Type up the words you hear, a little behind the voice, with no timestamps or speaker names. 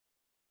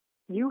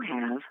You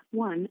have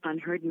one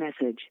unheard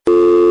message.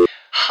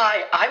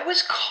 Hi, I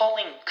was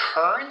calling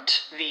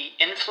Current, the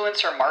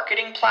influencer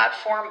marketing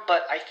platform,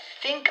 but I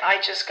think I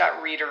just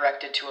got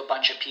redirected to a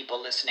bunch of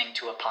people listening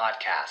to a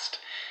podcast.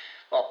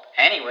 Well,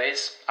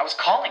 anyways, I was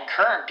calling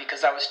Current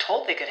because I was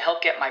told they could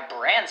help get my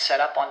brand set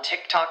up on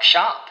TikTok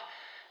Shop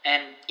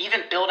and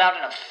even build out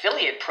an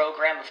affiliate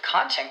program of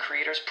content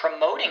creators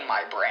promoting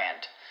my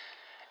brand.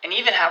 And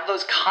even have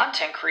those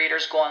content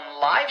creators go on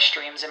live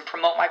streams and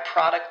promote my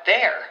product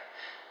there.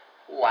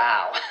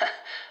 Wow,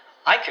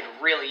 I could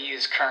really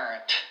use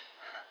Current.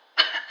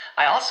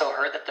 I also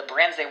heard that the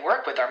brands they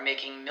work with are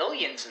making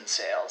millions in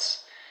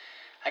sales.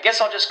 I guess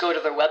I'll just go to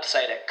their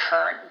website at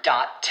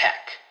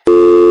current.tech.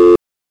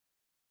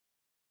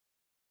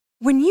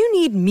 When you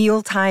need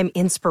mealtime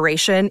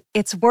inspiration,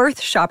 it's worth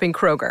shopping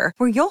Kroger,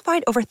 where you'll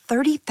find over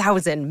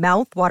 30,000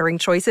 mouth-watering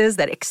choices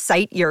that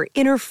excite your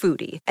inner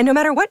foodie. And no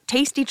matter what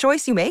tasty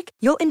choice you make,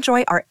 you'll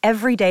enjoy our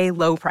everyday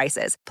low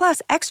prices,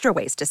 plus extra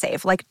ways to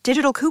save, like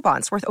digital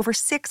coupons worth over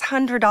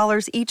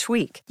 $600 each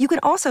week. You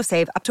can also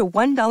save up to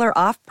 $1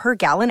 off per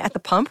gallon at the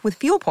pump with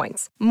fuel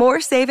points.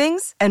 More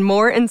savings and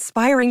more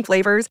inspiring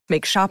flavors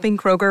make shopping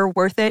Kroger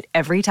worth it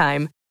every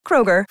time.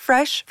 Kroger,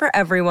 fresh for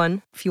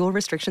everyone. Fuel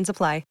restrictions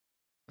apply.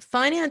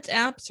 Finance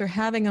apps are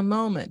having a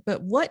moment,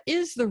 but what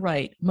is the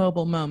right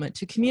mobile moment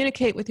to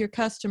communicate with your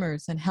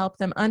customers and help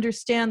them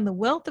understand the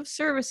wealth of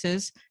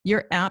services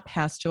your app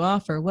has to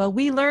offer? Well,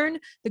 we learn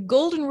the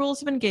golden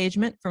rules of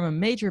engagement from a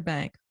major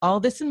bank. All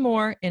this and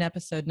more in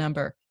episode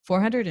number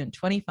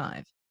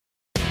 425.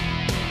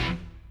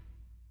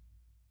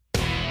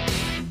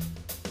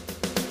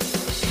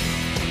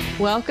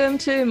 Welcome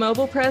to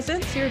Mobile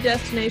Presence, your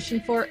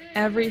destination for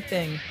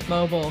everything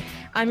mobile.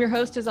 I'm your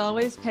host, as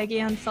always, Peggy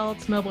Ann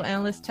Saltz, mobile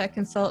analyst, tech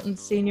consultant,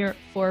 senior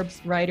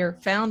Forbes writer,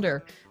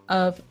 founder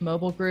of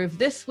Mobile Groove.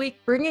 This week,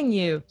 bringing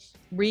you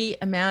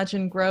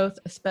Reimagine Growth,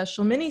 a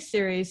special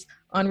mini-series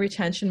on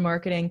retention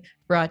marketing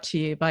brought to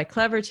you by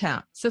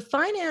CleverTap. So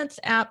finance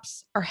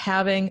apps are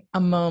having a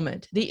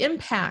moment. The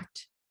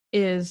impact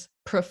is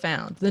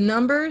profound. The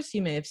numbers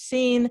you may have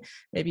seen,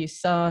 maybe you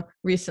saw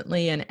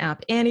recently in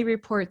App Annie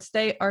reports,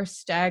 they are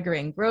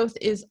staggering. Growth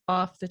is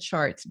off the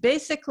charts.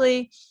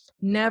 Basically,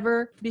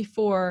 never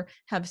before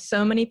have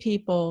so many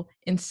people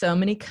in so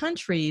many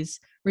countries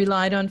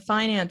relied on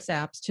finance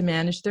apps to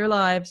manage their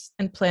lives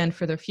and plan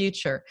for their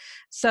future.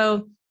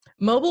 So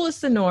mobile is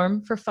the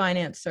norm for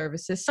finance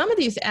services. Some of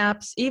these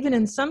apps, even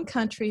in some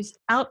countries,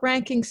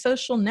 outranking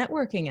social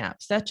networking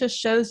apps. That just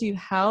shows you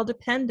how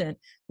dependent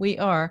we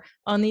are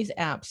on these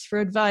apps for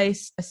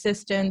advice,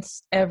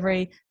 assistance,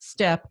 every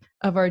step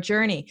of our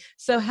journey.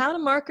 So how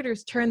do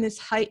marketers turn this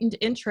heightened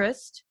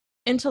interest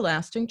into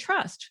lasting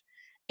trust?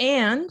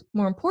 And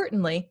more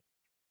importantly,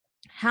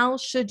 how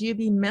should you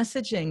be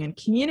messaging and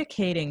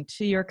communicating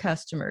to your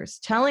customers,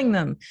 telling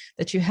them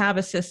that you have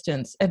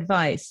assistance,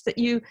 advice, that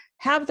you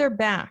have their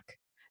back?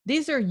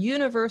 These are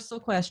universal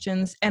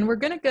questions, and we're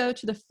going to go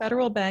to the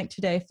Federal Bank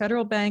today.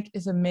 Federal Bank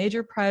is a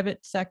major private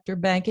sector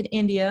bank in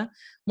India,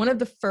 one of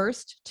the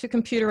first to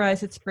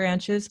computerize its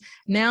branches,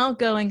 now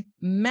going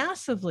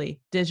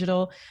massively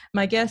digital.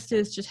 My guest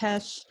is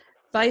Jitesh,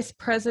 Vice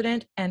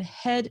President and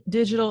Head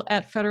Digital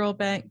at Federal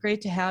Bank. Great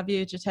to have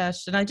you,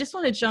 Jitesh. And I just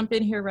want to jump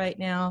in here right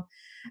now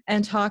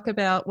and talk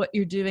about what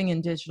you're doing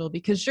in digital,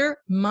 because you're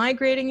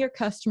migrating your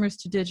customers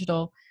to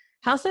digital.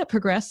 How's that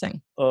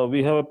progressing?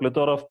 We have a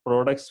plethora of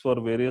products for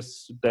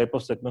various type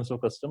of segments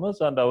of customers,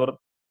 and our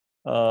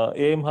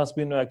aim has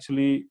been to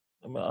actually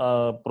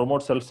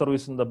promote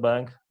self-service in the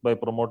bank by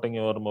promoting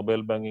your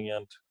mobile banking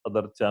and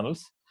other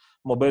channels.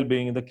 Mobile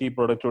being the key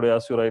product today,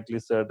 as you rightly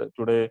said,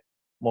 today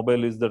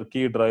mobile is the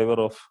key driver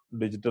of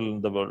digital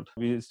in the world.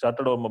 We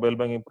started our mobile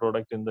banking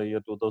product in the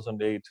year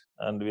 2008,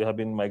 and we have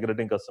been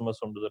migrating customers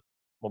onto the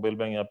mobile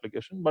banking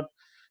application, but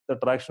the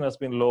traction has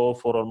been low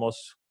for almost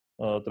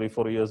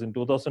 3-4 years. In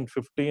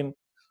 2015,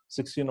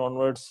 16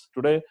 onwards,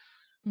 today,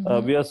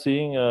 we are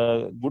seeing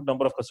a good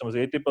number of customers.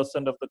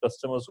 80% of the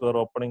customers who are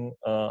opening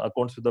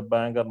accounts with the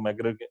bank are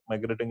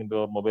migrating into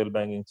our mobile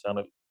banking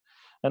channel.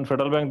 And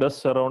Federal Bank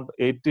does around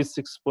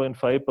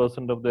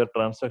 86.5% of their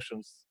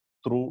transactions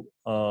through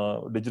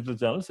digital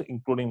channels,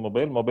 including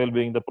mobile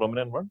being the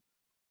prominent one,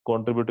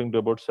 contributing to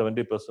about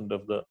 70%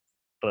 of the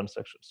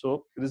transactions.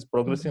 So it is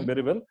progressing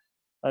very well,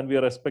 and we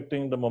are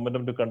expecting the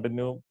momentum to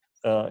continue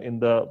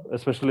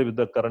especially with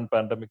the current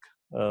pandemic,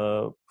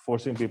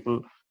 forcing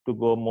people to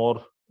go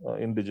more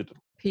in digital.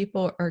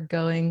 People are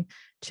going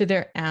to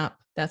their app.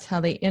 That's how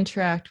they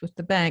interact with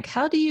the bank.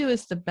 How do you,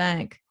 as the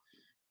bank,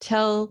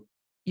 tell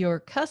your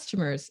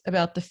customers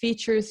about the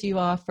features you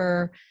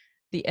offer,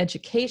 the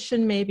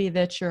education maybe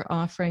that you're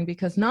offering?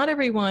 Because not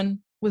everyone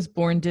was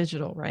born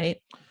digital, right?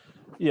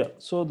 Yeah,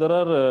 so there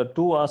are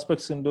two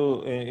aspects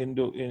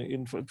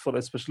for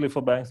especially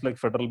for banks like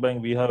Federal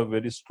Bank. We have a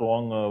very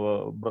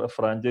strong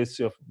franchise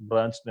of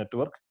branch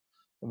network,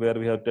 where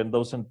we have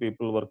 10,000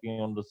 people working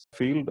on the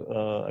field,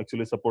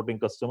 actually supporting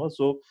customers.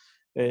 So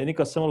any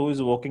customer who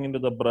is walking into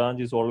the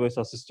branch is always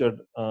assisted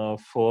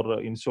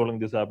for installing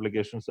these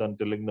applications and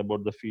telling them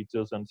about the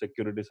features and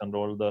securities and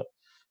all the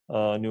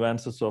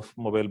nuances of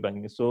mobile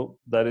banking. So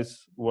that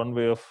is one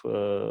way of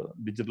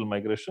digital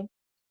migration.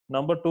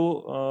 Number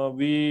two,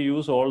 we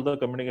use all the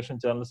communication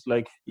channels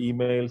like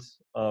emails.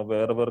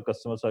 Wherever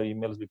customers have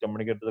emails, we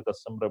communicate to the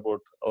customer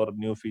about our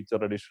new feature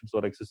additions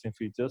or existing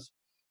features.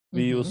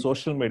 We use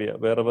social media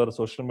wherever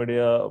social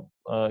media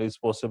is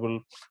possible.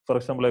 For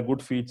example, a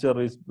good feature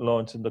is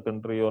launched in the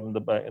country or in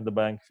the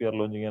bank. If we are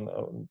launching a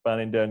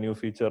pan-India new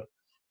feature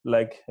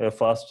like a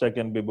fast check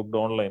can be booked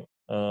online.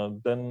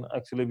 Then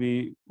actually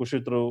we push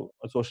it through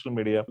social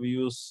media. We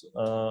use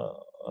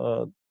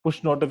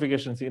push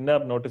notifications,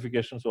 in-app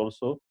notifications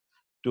also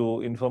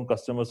to inform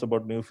customers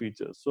about new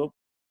features. So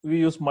we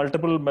use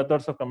multiple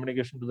methods of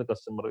communication to the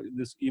customer.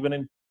 This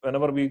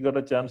whenever we get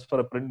a chance for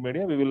a print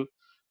media, we will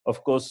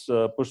of course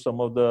push some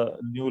of the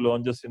new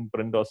launches in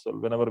print as well.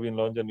 Whenever we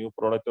launch a new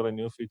product or a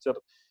new feature,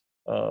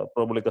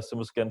 probably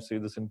customers can see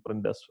this in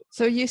print as well.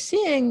 So are you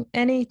seeing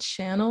any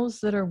channels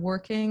that are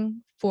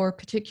working for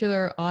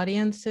particular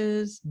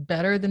audiences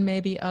better than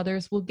maybe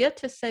others? We'll get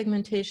to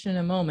segmentation in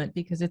a moment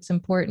because it's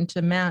important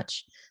to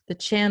match the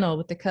channel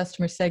with the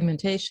customer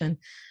segmentation.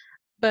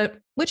 But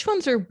which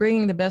ones are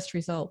bringing the best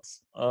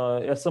results?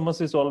 SMS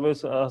is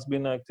always has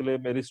been actually a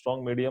very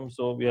strong medium.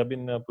 So we have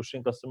been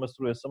pushing customers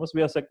through SMS.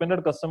 We have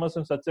segmented customers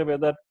in such a way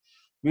that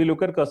we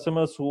look at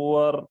customers who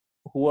are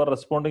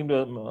responding to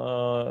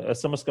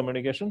SMS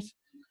communications,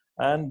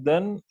 and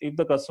then if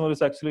the customer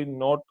is actually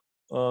not,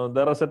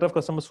 there are a set of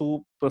customers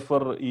who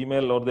prefer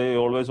email or they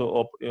always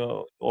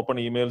open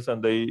emails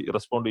and they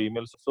respond to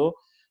emails. So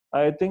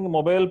I think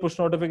mobile push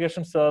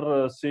notifications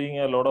are seeing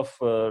a lot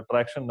of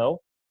traction now.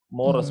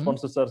 More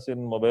responses are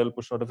in mobile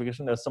push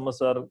notification.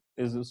 SMS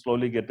is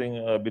slowly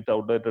getting a bit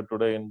outdated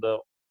today in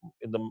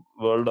the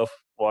world of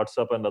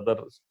WhatsApp and other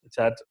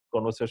chat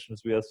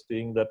conversations. We are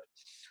seeing that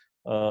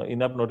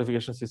in-app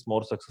notifications is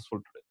more successful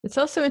today. It's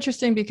also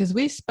interesting because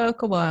we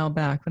spoke a while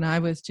back when I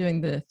was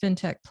doing the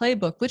FinTech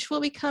Playbook, which will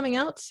be coming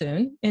out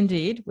soon,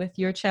 indeed, with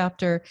your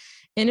chapter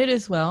in it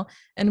as well.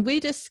 And we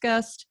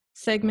discussed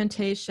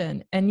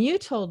segmentation. And you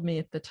told me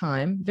at the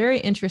time, very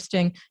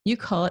interesting, you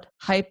call it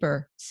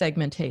hyper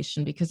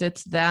segmentation because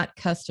it's that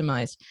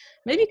customized.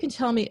 Maybe you can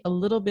tell me a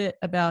little bit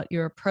about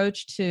your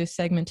approach to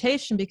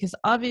segmentation, because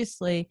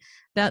obviously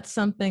that's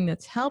something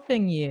that's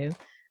helping you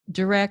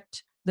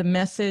direct the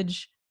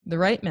message, the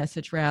right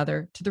message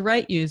rather, to the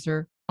right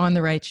user on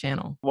the right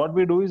channel. What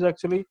we do is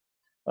actually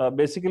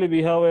basically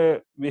we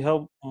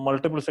have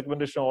multiple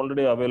segmentation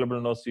already available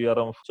in our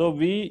CRM. So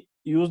we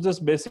use this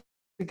basic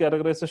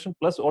categorization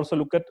plus also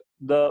look at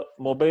the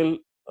mobile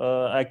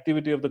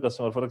activity of the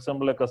customer. For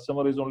example, a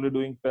customer is only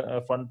doing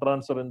fund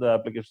transfer in the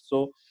application.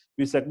 So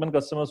we segment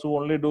customers who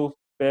only do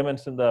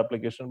payments in the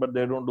application, but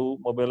they don't do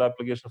mobile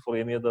application for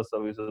any other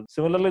services.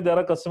 Similarly, there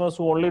are customers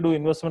who only do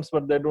investments,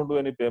 but they don't do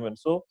any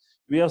payments. So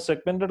we have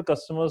segmented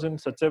customers in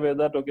such a way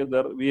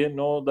that, we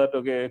know that,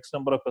 X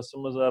number of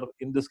customers are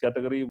in this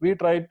category. We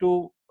try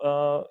to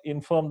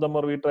inform them,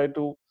 or we try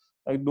to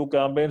do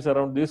campaigns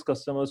around these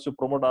customers to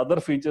promote other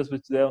features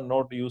which they have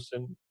not used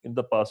in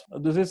the past.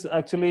 This is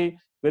actually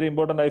very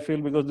important, I feel,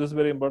 because this is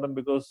very important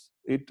because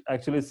it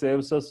actually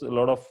saves us a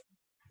lot of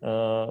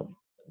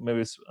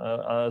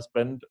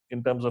spend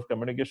in terms of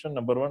communication,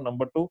 number one.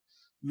 Number two,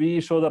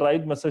 we show the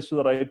right message to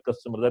the right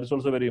customer. That is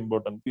also very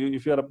important.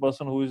 If you are a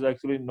person who is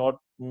actually not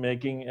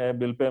making a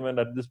bill payment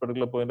at this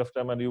particular point of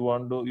time and you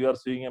are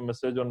seeing a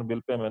message on a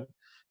bill payment,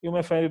 you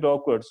may find it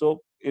awkward.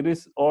 So it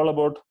is all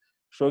about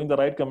showing the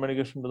right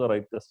communication to the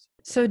right customer.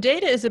 So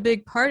data is a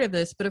big part of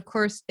this, but of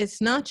course,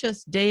 it's not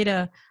just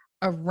data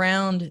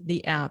around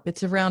the app.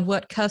 It's around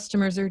what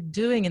customers are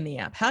doing in the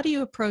app. How do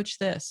you approach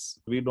this?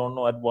 We don't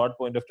know at what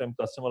point of time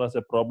customer has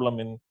a problem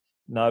in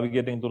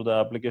navigating through the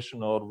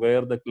application, or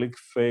where the click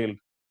failed,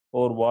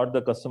 or what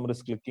the customer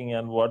is clicking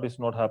and what is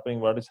not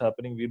happening, what is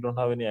happening. We don't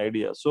have any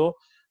idea. So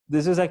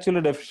this is actually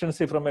a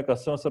deficiency from a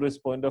customer service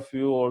point of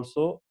view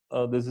also.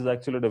 This is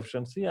actually a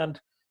deficiency. And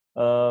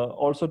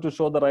also to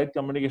show the right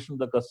communication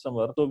to the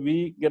customer. So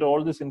we get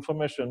all this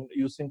information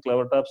using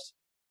CleverTap's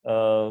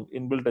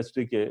inbuilt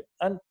SDK,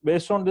 and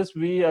based on this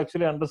we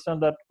actually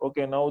understand that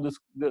now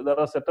there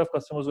are a set of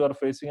customers who are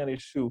facing an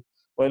issue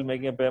while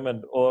making a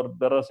payment, or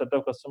there are a set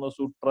of customers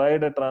who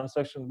tried a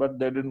transaction but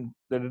they didn't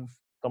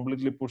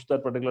completely push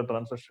that particular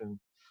transaction.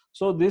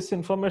 So this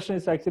information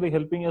is actually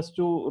helping us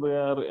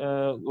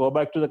to go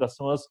back to the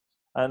customers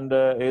and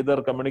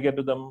either communicate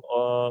to them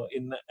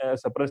in a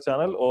separate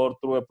channel or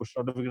through a push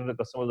notification to the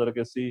customer that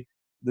can see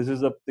this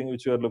is the thing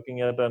which you are looking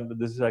at and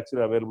this is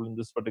actually available in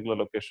this particular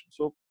location.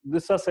 So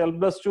this has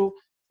helped us to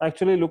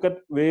actually look at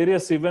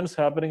various events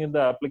happening in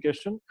the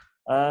application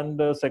and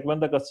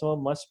segment the customer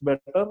much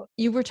better.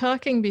 You were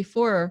talking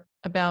before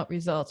about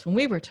results. When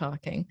we were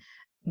talking,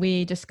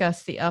 we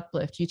discussed the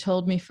uplift. You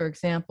told me, for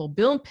example,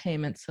 bill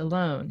payments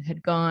alone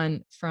had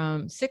gone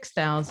from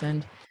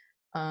 6,000,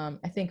 I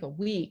think a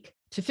week,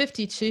 to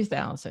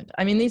 52,000.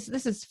 I mean, this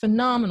is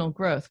phenomenal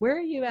growth. Where are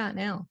you at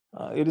now?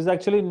 It is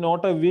actually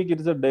not a week,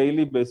 it is a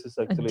daily basis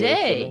actually. A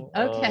day?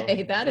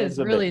 Okay, that is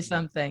really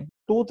something.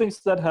 two things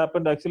that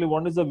happened actually.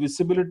 One is the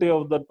visibility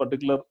of that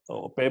particular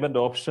payment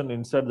option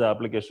inside the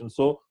application.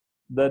 So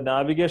the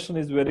navigation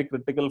is very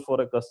critical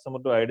for a customer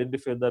to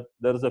identify that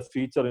there is a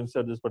feature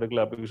inside this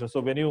particular application.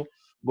 So when you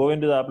go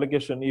into the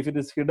application, if it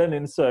is hidden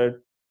inside,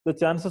 the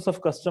chances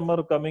of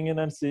customer coming in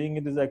and seeing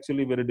it is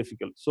actually very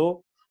difficult.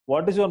 So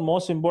what is your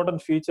most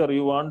important feature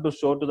you want to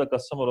show to the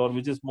customer, or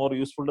which is more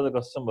useful to the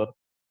customer,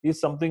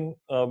 is something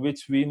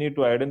which we need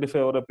to identify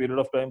over a period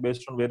of time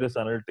based on various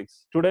analytics.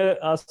 Today,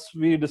 as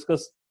we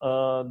discussed,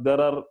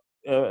 there are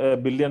a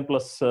billion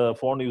plus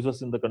phone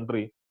users in the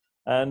country,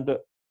 and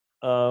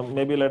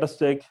maybe let us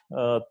take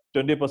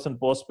 20%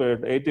 postpaid,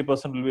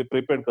 80% will be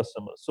prepaid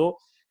customers. So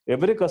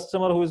every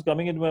customer who is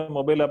coming into my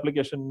mobile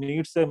application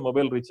needs a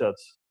mobile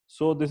recharge.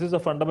 So this is a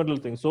fundamental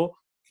thing. So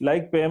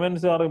like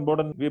payments are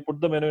important, we put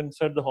the menu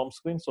inside the home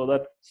screen so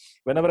that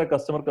whenever a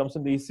customer comes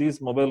in, he sees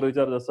mobile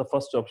recharge as the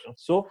first option.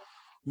 So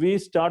we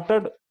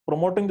started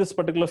promoting this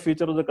particular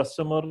feature to the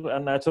customer,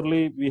 and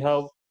naturally we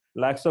have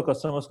lakhs of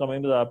customers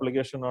coming to the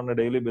application on a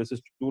daily basis.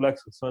 2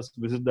 lakhs customers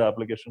visit the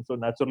application. So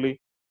naturally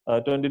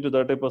 20 to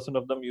 30%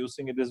 of them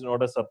using it is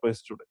not a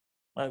surprise today.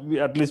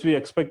 We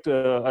expect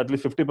at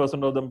least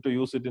 50% of them to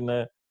use it in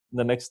the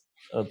next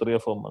 3 or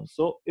 4 months.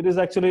 So it is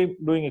actually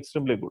doing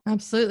extremely good.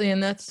 Absolutely.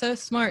 And that's so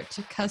smart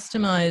to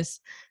customize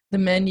the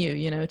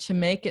menu, to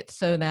make it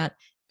so that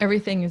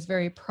everything is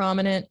very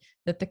prominent,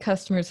 that the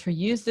customers who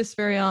use this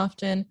very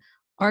often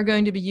are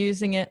going to be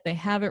using it. They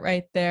have it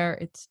right there.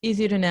 It's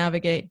easy to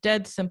navigate,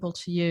 dead simple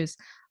to use.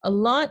 A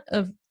lot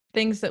of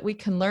things that we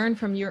can learn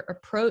from your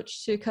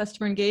approach to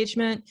customer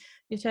engagement,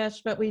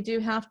 Hitesh, but we do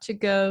have to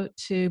go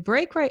to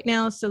break right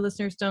now, so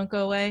listeners don't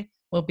go away.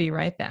 We'll be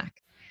right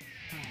back.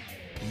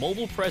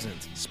 Mobile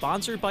Presence,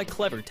 sponsored by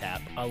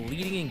CleverTap, a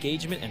leading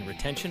engagement and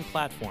retention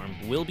platform,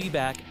 will be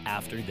back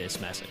after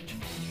this message.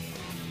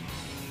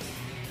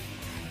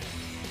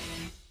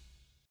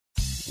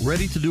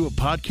 Ready to do a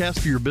podcast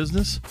for your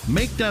business?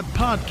 Make that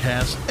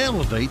podcast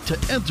elevate to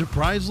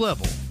enterprise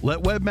level. Let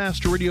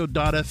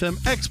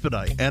webmasterradio.fm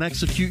expedite and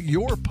execute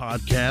your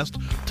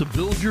podcast to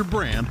build your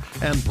brand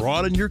and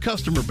broaden your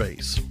customer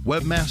base.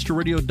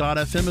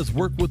 Webmasterradio.fm has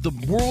worked with the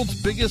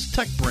world's biggest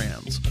tech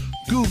brands,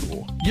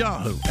 Google,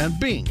 Yahoo, and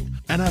Bing,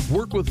 and have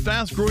worked with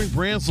fast-growing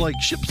brands like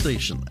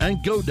ShipStation and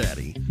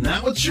GoDaddy.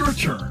 Now it's your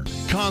turn.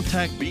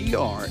 Contact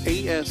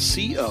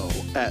BRASCO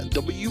at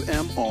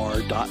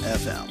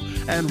WMR.fm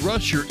and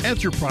rush your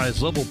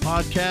enterprise-level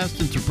podcast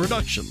into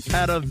production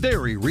at a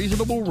very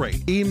reasonable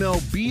rate.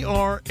 Email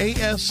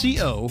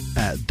BRASCO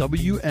at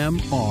WMR.fm.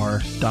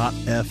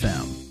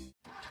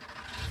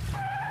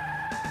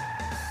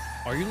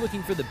 Are you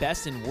looking for the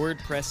best in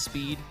WordPress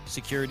speed,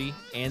 security,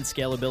 and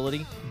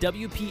scalability?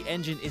 WP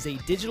Engine is a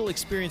digital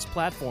experience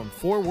platform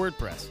for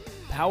WordPress,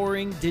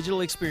 powering digital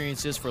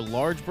experiences for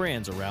large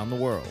brands around the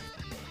world.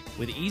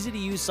 With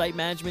easy-to-use site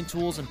management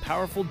tools and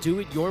powerful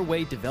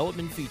do-it-your-way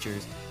development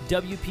features,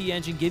 WP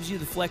Engine gives you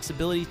the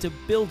flexibility to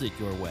build it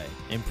your way.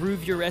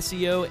 Improve your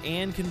SEO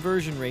and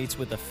conversion rates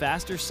with a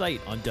faster site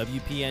on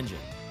WP Engine.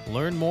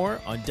 Learn more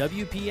on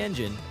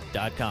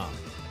WPEngine.com.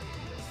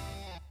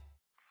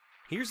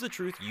 Here's the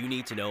truth you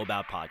need to know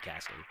about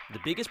podcasting. The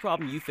biggest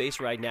problem you face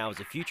right now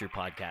as a future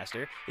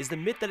podcaster is the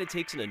myth that it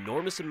takes an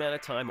enormous amount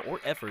of time or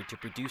effort to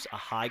produce a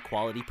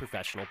high-quality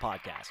professional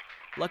podcast.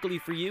 Luckily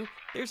for you,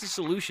 there's a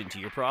solution to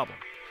your problem.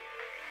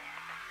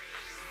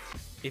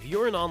 If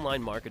you're an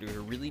online marketer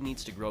who really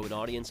needs to grow an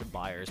audience of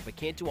buyers but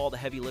can't do all the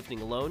heavy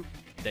lifting alone,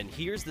 then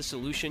here's the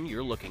solution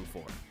you're looking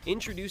for.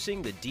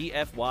 Introducing the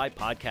DFY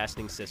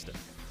Podcasting System.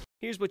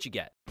 Here's what you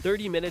get: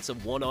 30 minutes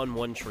of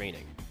one-on-one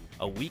training,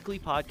 a weekly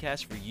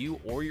podcast for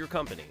you or your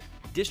company,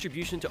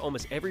 distribution to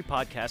almost every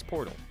podcast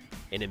portal,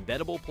 an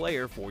embeddable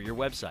player for your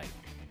website,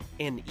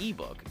 an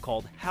ebook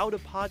called How to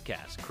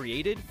Podcast,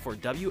 created for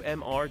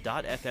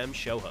WMR.fm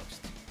show hosts,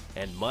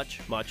 and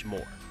much, much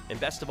more. And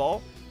best of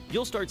all,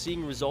 you'll start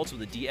seeing results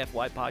with the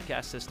DFY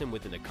podcast system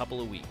within a couple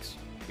of weeks.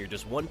 You're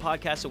just one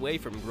podcast away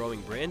from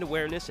growing brand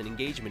awareness and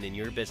engagement in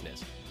your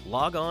business.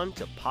 Log on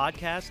to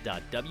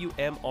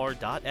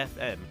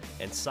podcast.wmr.fm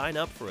and sign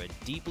up for a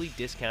deeply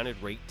discounted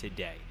rate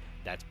today.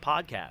 That's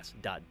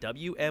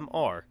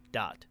podcast.wmr.fm.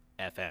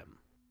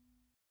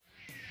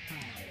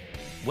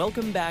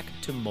 Welcome back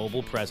to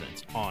Mobile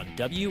Presence on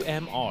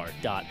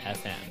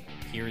WMR.fm.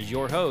 Here is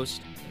your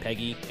host,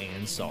 Peggy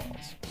Ann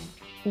Salz.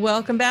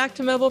 Welcome back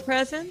to Mobile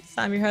Presence.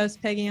 I'm your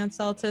host, Peggy Ann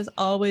Salz. As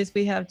always,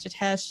 we have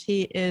Hitesh.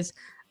 He is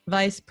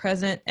Vice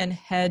President and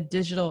Head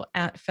Digital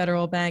at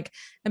Federal Bank.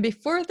 And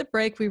before the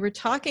break, we were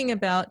talking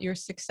about your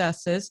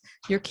successes,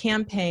 your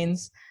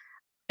campaigns.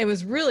 It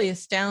was really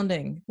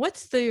astounding.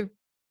 What's the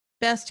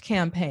best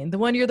campaign, the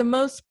one you're the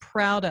most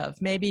proud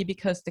of, maybe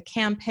because the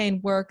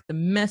campaign worked, the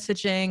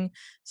messaging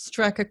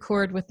struck a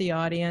chord with the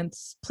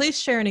audience?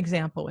 Please share an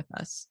example with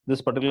us.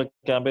 This particular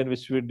campaign,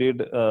 which we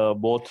did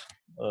both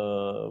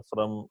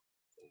from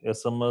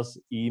SMS,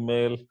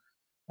 email,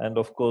 and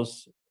of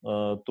course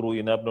through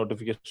in-app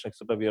notification,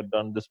 etc., we have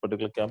done this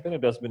particular campaign.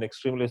 It has been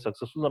extremely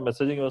successful. The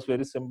messaging was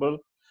very simple.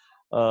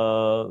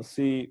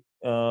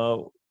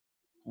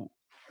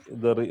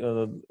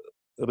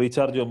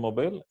 recharge your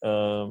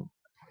mobile,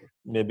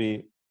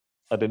 maybe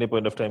at any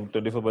point of time,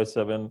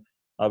 24/7,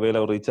 avail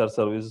our recharge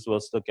services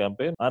was the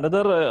campaign.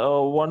 Another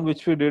one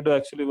which we did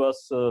actually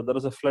was there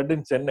was a flood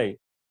in Chennai,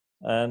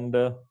 and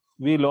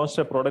we launched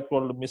a product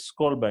called Missed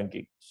Call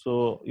Banking.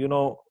 So, in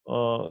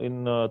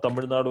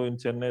Tamil Nadu, in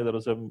Chennai, there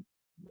was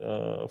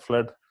a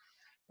flood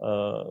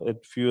a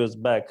few years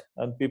back,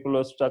 and people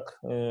were stuck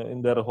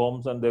in their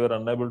homes and they were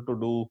unable to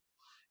do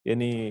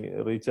any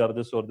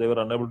recharges, or they were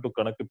unable to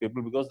connect to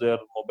people because their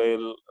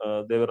mobile,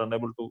 they were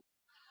unable to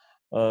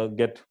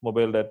get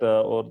mobile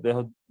data, or they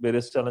have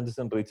various challenges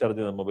in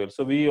recharging the mobile.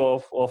 So we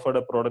offered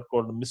a product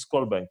called Missed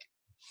Call Banking.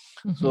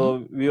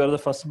 So we were the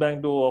first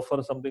bank to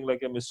offer something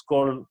like a missed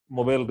call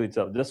mobile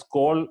recharge. Just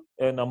call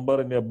a number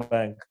in your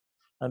bank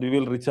and we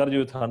will recharge you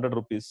with 100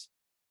 rupees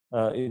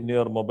in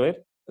your mobile,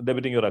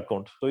 debiting your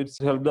account. So it's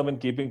helped them in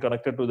keeping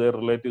connected to their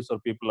relatives or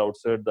people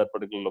outside that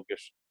particular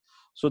location.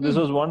 So this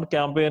was one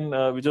campaign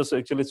which was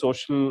actually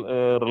social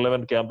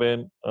relevant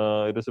campaign.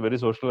 It is a very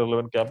social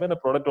relevant campaign. A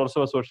product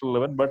also was social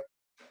relevant, but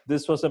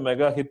this was a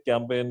mega hit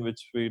campaign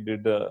which we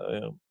did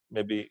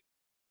maybe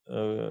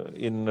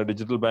in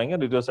digital banking,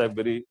 and it was a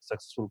very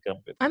successful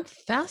campaign. I'm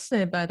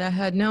fascinated by that. I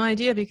had no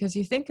idea, because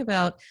you think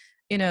about,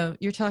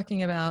 you're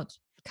talking about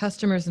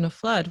customers in a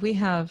flood. We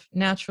have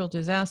natural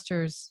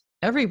disasters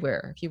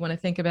everywhere. If you want to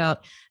think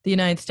about the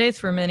United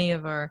States, where many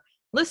of our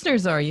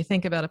listeners are, you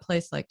think about a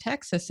place like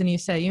Texas and you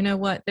say, you know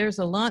what, there's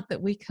a lot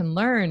that we can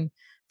learn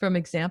from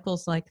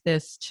examples like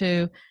this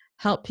to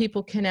help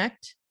people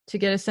connect to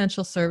get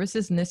essential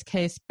services, in this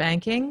case,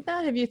 banking.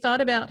 Have you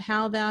thought about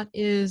how that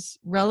is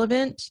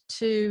relevant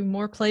to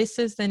more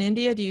places than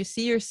India? Do you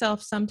see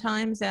yourself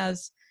sometimes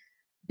as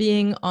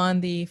being on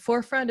the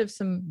forefront of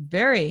some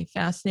very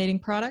fascinating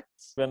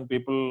products? When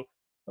people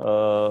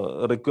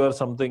require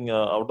something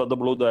out of the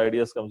blue, the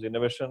ideas comes.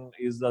 Innovation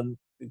is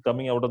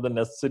coming out of the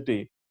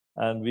necessity.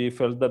 And we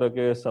felt that,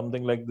 okay,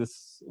 something like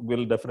this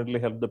will definitely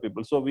help the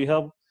people. So we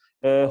have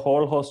a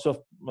whole host of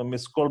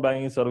missed call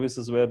banking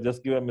services where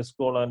just give a missed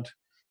call and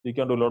you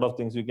can do a lot of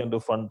things. You can do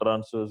fund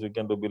transfers, you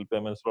can do bill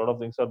payments, a lot of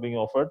things are being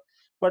offered.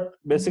 But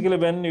basically,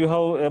 when you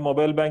have a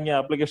mobile banking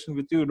application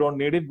with you, you don't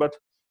need it. But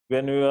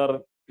when you are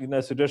in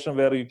a situation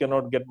where you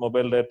cannot get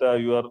mobile data,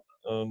 you are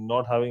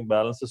not having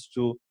balances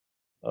to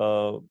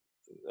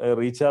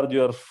recharge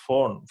your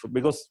phone.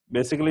 Because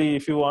basically,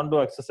 if you want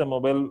to access a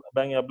mobile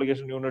banking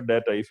application, you need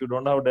data. If you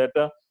don't have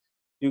data,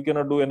 you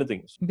cannot do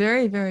anything.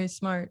 Very, very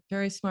smart.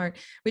 Very smart.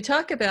 We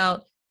talk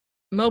about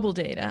mobile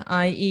data,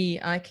 i.e.,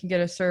 I can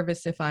get a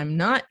service if I'm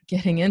not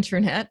getting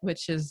internet,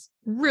 which is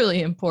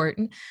really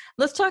important.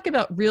 Let's talk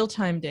about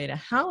real-time data.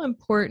 How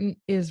important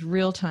is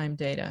real-time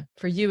data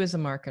for you as a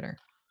marketer?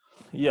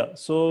 Yeah,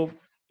 so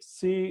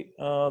see,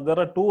 there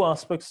are two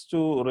aspects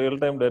to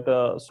real-time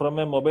data. So from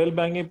a mobile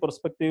banking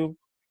perspective,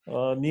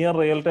 near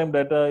real-time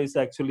data is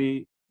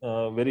actually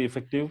very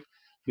effective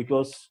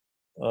because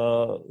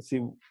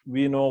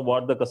we know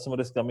what the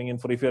customer is coming in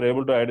for. If you're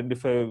able to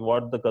identify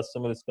what the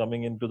customer is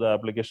coming into the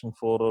application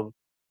for,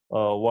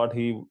 or what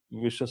he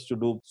wishes to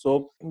do.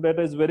 So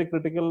data is very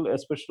critical,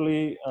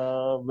 especially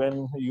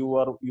when you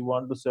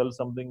want to sell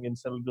something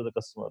instantly to the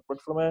customer. But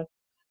from a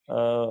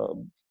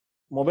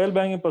mobile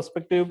banking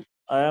perspective,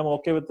 I am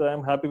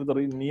happy with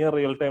the near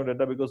real-time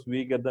data because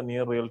we get the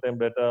near real-time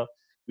data.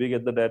 We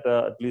get the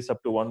data at least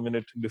up to 1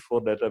 minute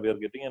before data we are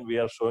getting, and we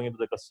are showing it to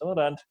the customer.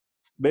 And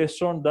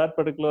based on that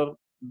particular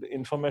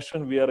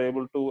information, we are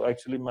able to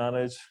actually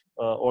manage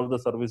all the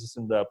services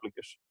in the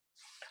application.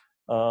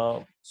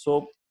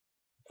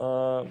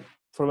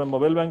 From a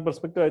mobile bank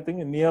perspective, I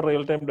think near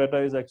real-time data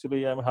is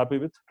actually I'm happy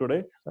with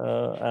today.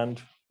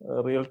 And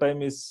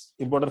real-time is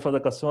important for the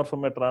customer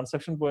from a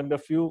transaction point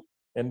of view.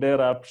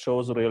 Entire app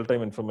shows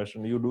real-time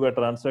information. You do a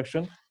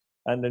transaction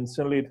and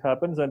instantly it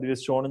happens, and it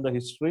is shown in the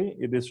history.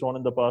 It is shown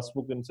in the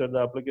passbook inside the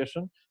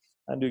application,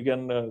 and you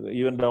can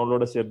even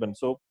download a statement.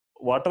 So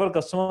whatever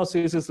customer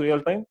sees is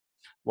real-time.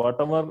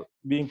 Whatever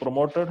being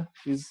promoted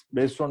is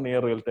based on near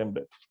real-time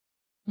data.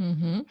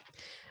 Mm-hmm.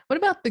 What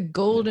about the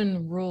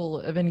golden rule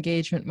of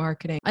engagement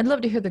marketing? I'd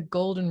love to hear the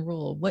golden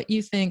rule, what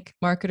you think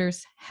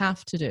marketers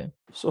have to do.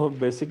 So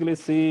basically,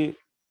 see,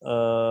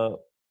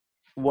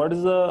 what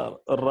is the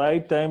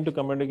right time to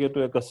communicate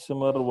to a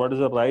customer? What is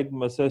the right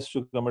message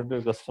to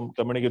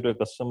communicate to a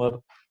customer?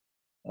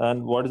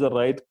 And what is the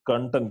right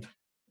content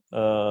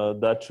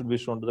that should be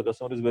shown to the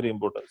customer is very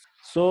important.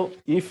 So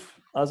if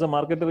as a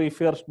marketer, if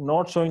you are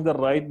not showing the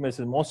right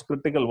message, most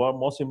critical,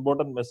 most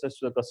important message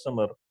to the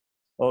customer,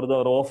 or the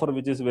offer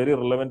which is very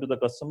relevant to the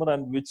customer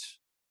and which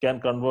can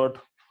convert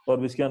or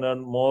which can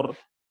earn more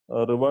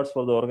rewards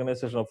for the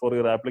organization or for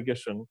your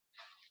application,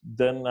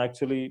 then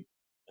actually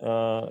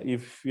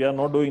if you are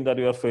not doing that,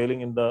 you are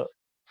failing in the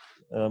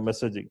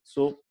messaging.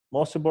 So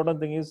most important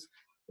thing is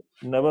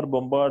never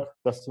bombard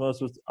customers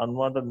with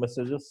unwanted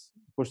messages.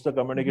 Push the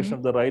communication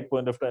at the right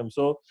point of time.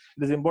 So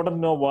it is important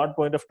to know what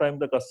point of time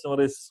the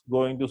customer is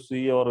going to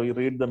see or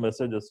read the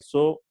messages.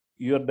 So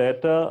your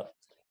data,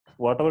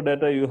 whatever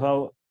data you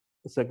have,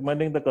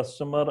 segmenting the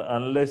customer,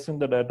 analyzing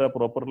the data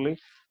properly,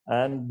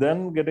 and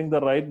then getting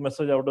the right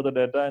message out of the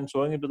data and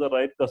showing it to the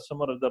right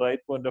customer at the right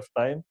point of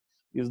time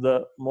is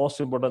the most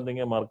important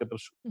thing a marketer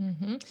should.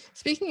 Mm-hmm.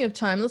 Speaking of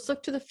time, let's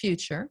look to the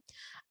future.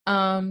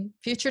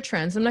 Future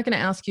trends. I'm not going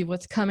to ask you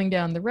what's coming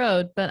down the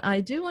road, but I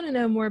do want to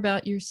know more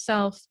about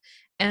yourself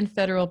and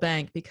Federal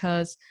Bank,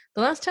 because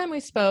the last time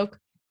we spoke,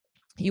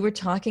 you were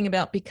talking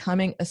about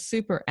becoming a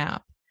super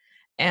app.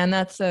 And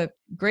that's a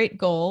great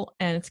goal,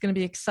 and it's going to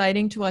be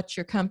exciting to watch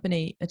your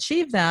company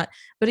achieve that.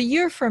 But a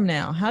year from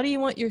now, how do you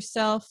want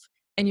yourself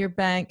and your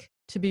bank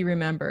to be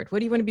remembered? What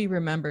do you want to be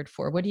remembered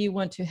for? What do you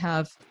want to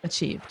have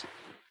achieved?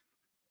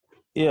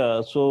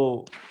 Yeah,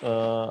 so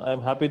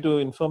I'm happy to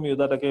inform you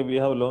that we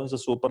have launched a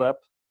super app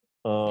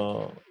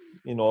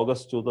in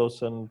August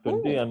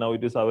 2020, and now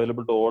it is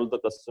available to all the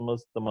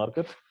customers in the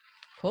market.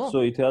 Cool. So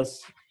it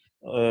has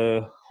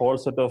a whole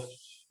set of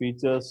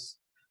features.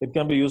 It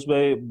can be used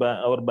by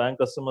our bank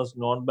customers,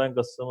 non-bank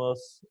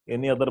customers,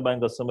 any other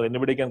bank customer.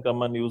 Anybody can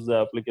come and use the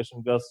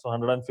application. It has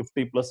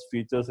 150 plus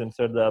features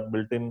inside the app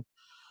built in,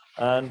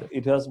 and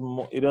it has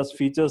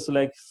features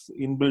like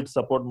inbuilt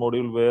support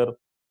module where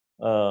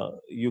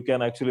you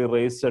can actually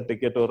raise a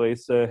ticket or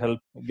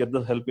get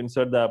the help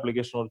inside the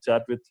application, or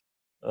chat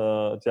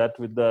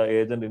with the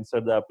agent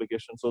inside the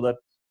application, so that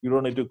you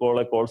don't need to call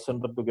a call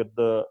center to get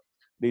the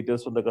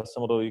details from the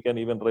customer, or you can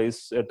even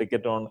raise a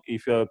ticket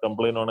if you have a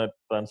complaint on a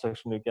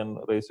transaction, you can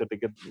raise a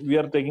ticket. We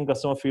are taking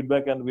customer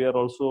feedback, and we are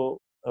also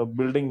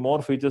building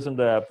more features in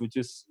the app, which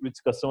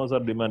customers are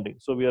demanding.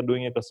 So we are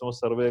doing a customer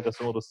survey,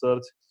 customer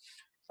research,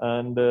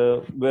 and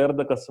where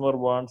the customer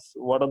wants,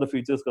 what are the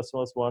features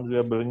customers want, we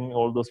are bringing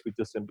all those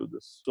features into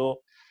this.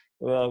 So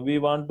we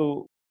want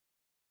to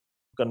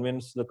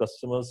convince the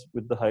customers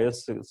with the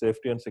highest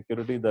safety and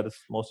security. That is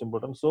most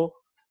important. So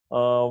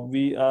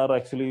we are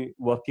actually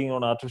working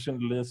on artificial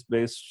intelligence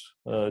based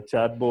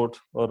chatbot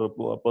or a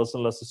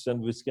personal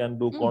assistant which can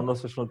do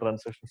conversational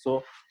transactions.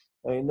 So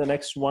in the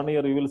next 1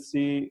 year, you will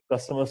see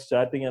customers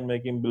chatting and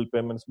making bill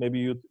payments. Maybe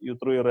you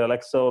through your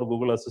Alexa or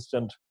Google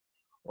Assistant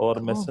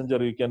or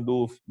Messenger, you can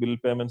do bill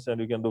payments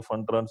and you can do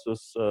fund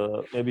transfers.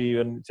 Maybe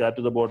even chat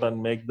to the bot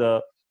and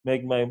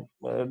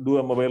do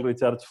a mobile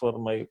recharge for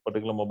my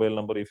particular mobile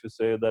number. If you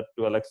say that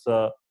to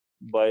Alexa,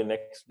 by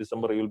next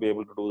December, you'll be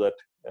able to do that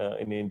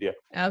in India.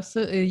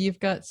 Absolutely. You've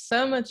got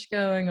so much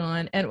going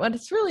on. And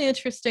what's really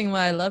interesting,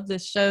 why I love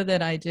this show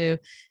that I do,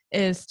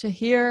 is to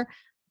hear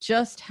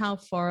just how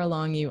far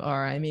along you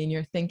are. I mean,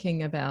 you're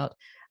thinking about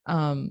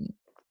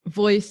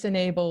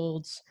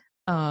voice-enabled,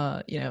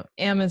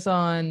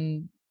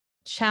 Amazon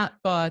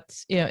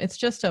chatbots. It's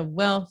just a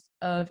wealth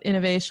of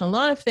innovation, a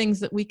lot of things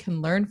that we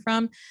can learn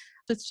from.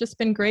 It's just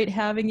been great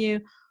having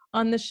you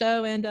on the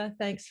show, and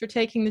thanks for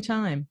taking the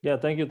time. Yeah,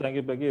 thank you,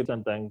 Peggy,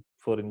 and thanks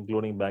for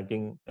including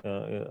banking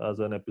as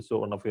an episode,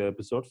 one of your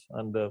episodes.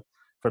 And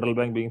Federal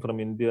Bank being from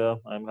India,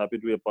 I'm happy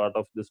to be a part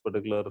of this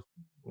particular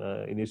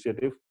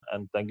initiative.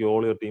 And thank you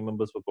all your team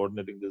members for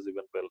coordinating this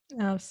event well.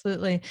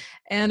 Absolutely.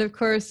 And of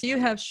course, you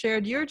have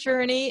shared your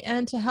journey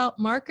and to help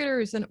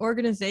marketers and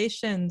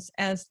organizations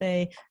as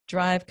they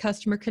drive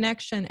customer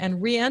connection and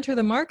re-enter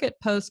the market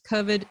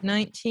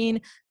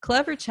post-COVID-19.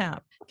 CleverTap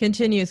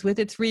continues with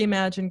its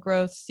Reimagine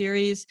Growth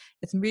series.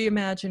 Its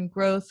Reimagine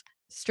Growth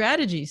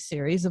strategy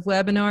series of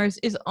webinars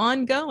is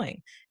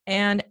ongoing.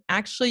 And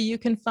actually, you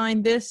can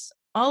find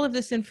all of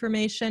this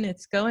information.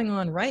 It's going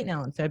on right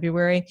now in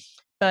February,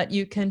 but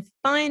you can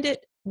find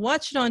it,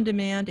 watch it on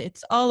demand.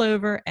 It's all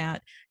over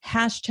at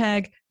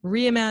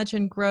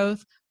 #Reimagine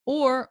Growth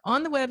or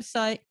on the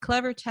website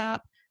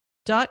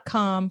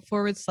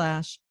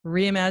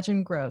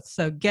clevertap.com/Reimagine Growth.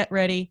 So get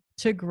ready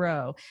to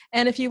grow.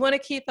 And if you want to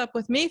keep up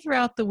with me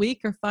throughout the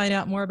week or find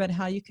out more about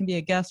how you can be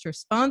a guest or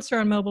sponsor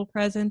on Mobile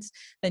Presence,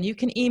 then you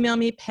can email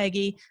me,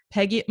 Peggy.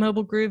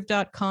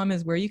 Peggy@mobilegroove.com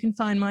is where you can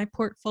find my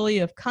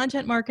portfolio of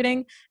content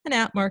marketing and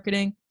app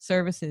marketing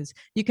services.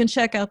 You can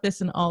check out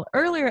this and all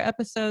earlier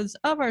episodes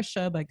of our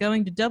show by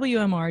going to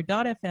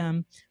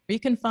WMR.fm, where you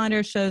can find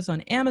our shows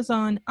on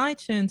Amazon,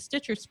 iTunes,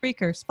 Stitcher,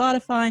 Spreaker,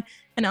 Spotify,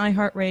 and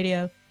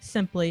iHeartRadio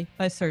simply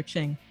by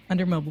searching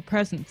under Mobile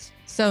Presence.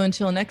 So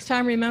until next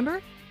time,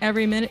 remember,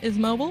 every minute is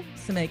mobile,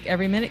 so make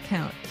every minute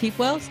count. Keep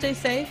well, stay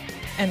safe,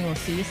 and we'll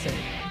see you soon.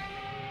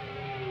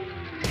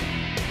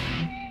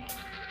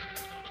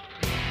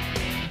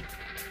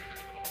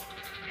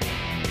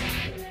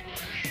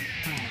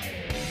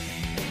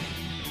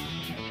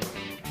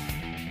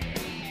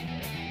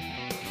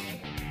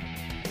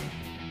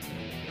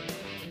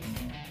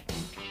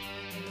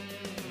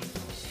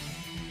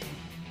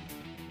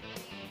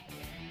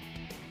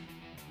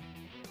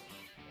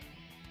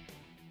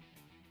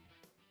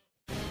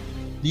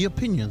 The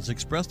opinions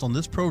expressed on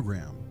this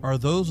program are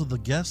those of the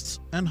guests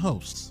and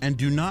hosts and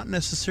do not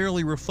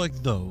necessarily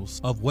reflect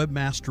those of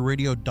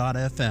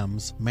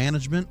WebmasterRadio.fm's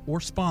management or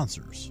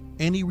sponsors.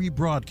 Any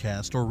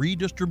rebroadcast or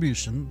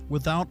redistribution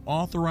without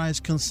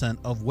authorized consent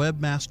of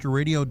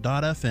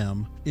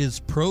WebmasterRadio.fm is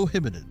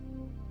prohibited.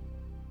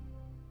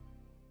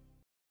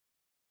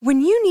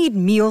 When you need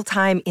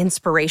mealtime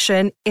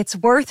inspiration, it's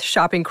worth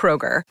shopping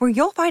Kroger, where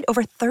you'll find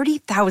over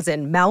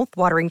 30,000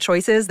 mouth-watering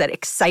choices that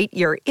excite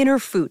your inner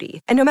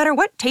foodie. And no matter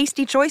what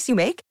tasty choice you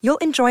make, you'll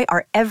enjoy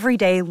our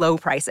everyday low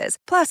prices,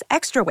 plus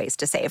extra ways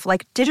to save,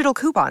 like digital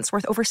coupons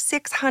worth over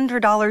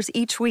 $600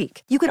 each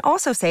week. You can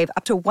also save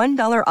up to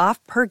 $1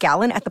 off per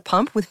gallon at the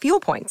pump with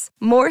fuel points.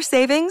 More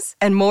savings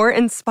and more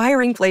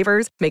inspiring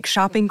flavors make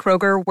shopping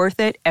Kroger worth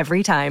it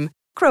every time.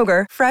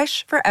 Kroger,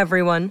 fresh for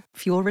everyone.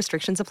 Fuel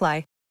restrictions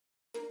apply.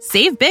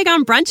 Save big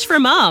on brunch for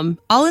mom,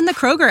 all in the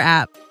Kroger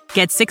app.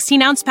 Get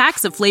 16-ounce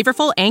packs of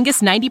flavorful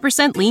Angus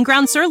 90% lean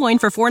ground sirloin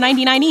for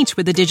 $4.99 each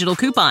with a digital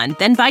coupon.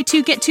 Then buy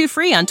 2, get 2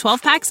 free on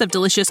 12 packs of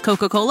delicious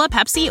Coca-Cola,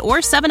 Pepsi, or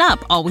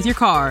 7-Up, all with your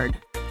card.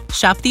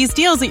 Shop these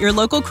deals at your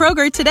local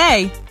Kroger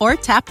today, or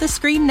tap the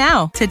screen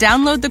now to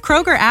download the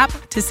Kroger app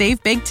to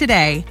save big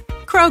today.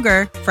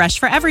 Kroger, fresh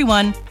for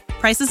everyone.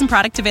 Prices and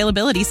product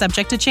availability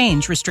subject to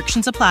change.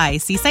 Restrictions apply.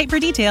 See site for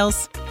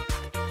details.